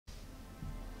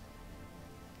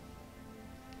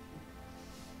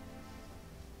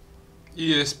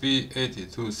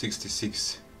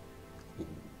ESP8266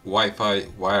 Wi-Fi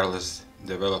wireless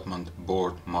development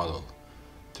board model,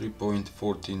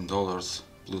 $3.14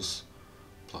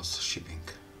 plus shipping.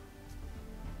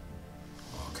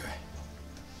 Okay.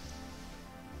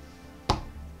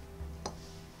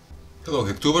 Hello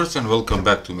Hacktubers and welcome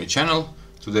back to my channel.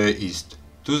 Today is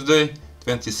Tuesday,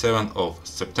 27th of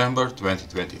September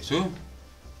 2022,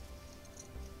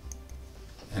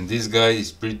 and this guy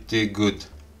is pretty good.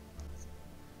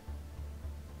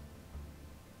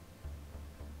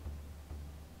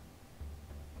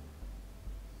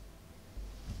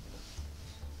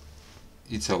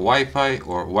 It's a Wi-Fi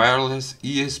or wireless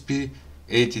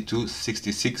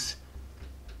ESP8266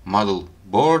 model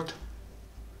board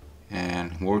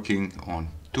and working on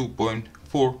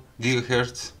 2.4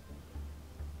 GHz.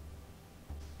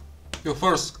 Your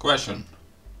first question: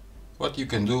 what you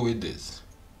can do with this?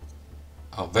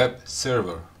 A web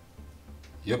server.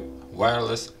 Yep,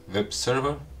 wireless web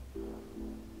server.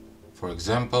 For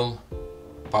example,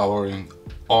 powering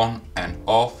on and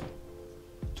off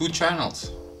 2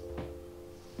 channels.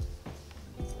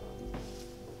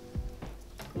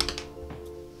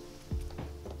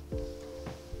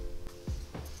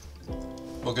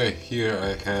 Okay, here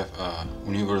I have a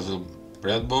universal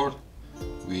breadboard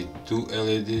with 2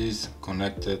 LEDs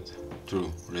connected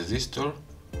through resistor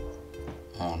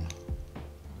on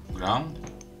ground.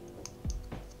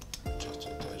 Just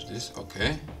attach this,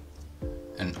 okay.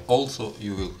 And also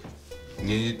you will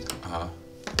need a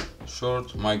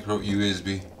short micro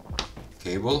USB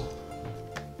cable,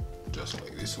 just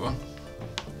like this one.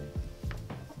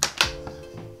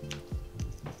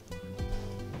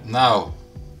 Now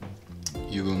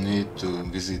you will need to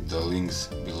visit the links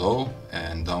below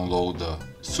and download the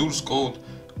source code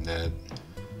that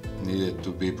needed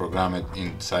to be programmed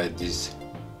inside this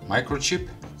microchip,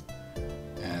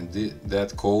 and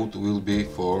that code will be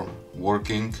for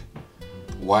working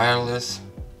wireless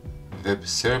web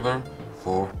server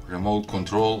for remote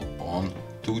control on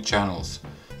 2 channels.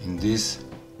 In this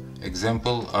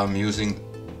example I'm using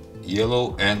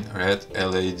yellow and red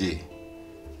LED.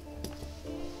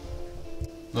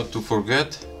 Not to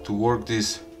forget, to work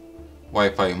this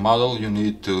Wi-Fi model you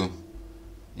need to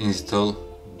install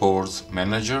board's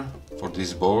manager for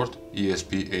this board,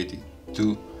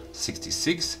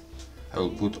 ESP8266. I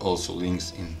will put also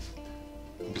links in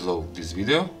below this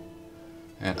video.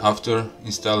 And after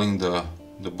installing the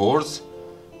boards,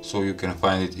 so you can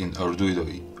find it in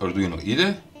Arduino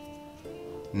IDE,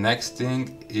 next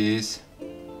thing is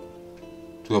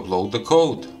to upload the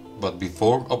code. But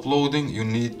before uploading you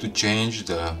need to change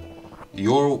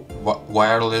your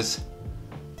wireless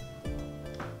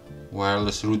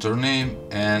router name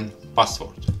and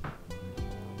password.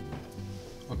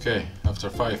 Okay, after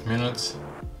 5 minutes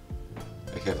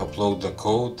I have uploaded the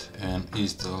code and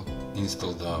installed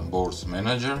the board's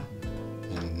manager,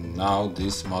 and now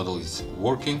this model is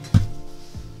working.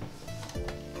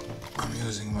 I'm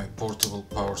using my portable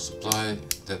power supply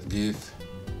that gives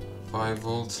 5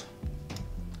 volts.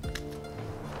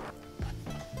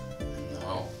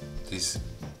 This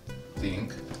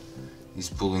thing is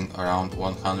pulling around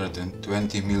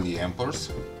 120 milliamperes.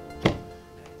 I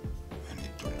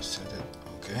need to reset it.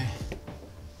 Okay.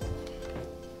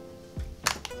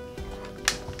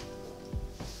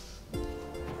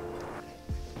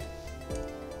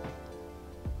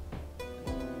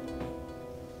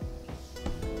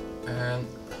 And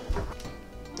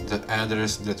the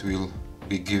address that will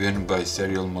be given by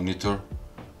serial monitor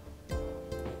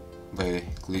by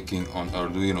clicking on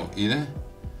Arduino IDE,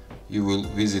 you will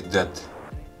visit that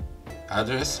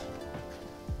address,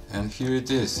 and here it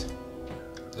is.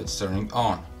 That's turning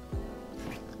on.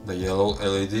 The yellow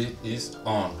LED is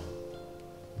on.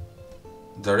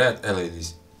 The red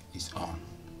LED is on.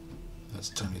 Let's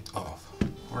turn it off.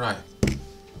 Alright.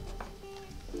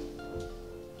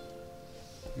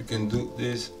 You can do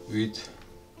this with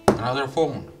another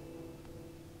phone.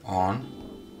 On,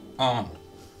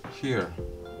 here.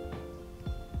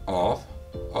 Off.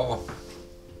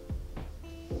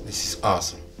 This is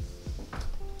awesome.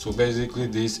 So basically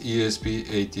this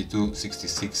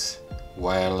ESP8266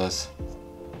 wireless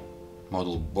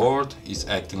model board is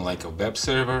acting like a web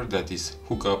server that is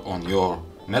hooked up on your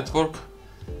network,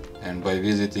 and by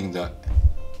visiting the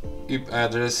IP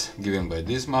address given by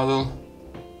this model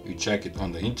you check it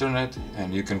on the internet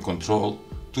and you can control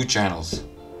 2 channels,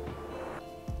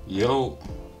 yellow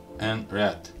and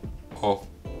red, off.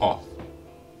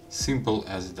 Simple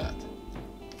as that.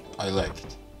 I like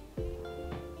it.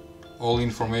 All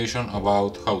information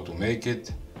about how to make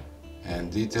it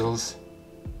and details,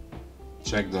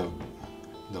 check the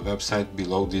website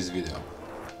below this video.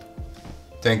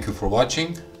 Thank you for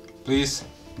watching. Please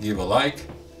give a like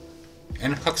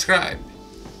and subscribe.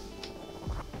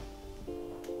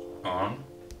 On.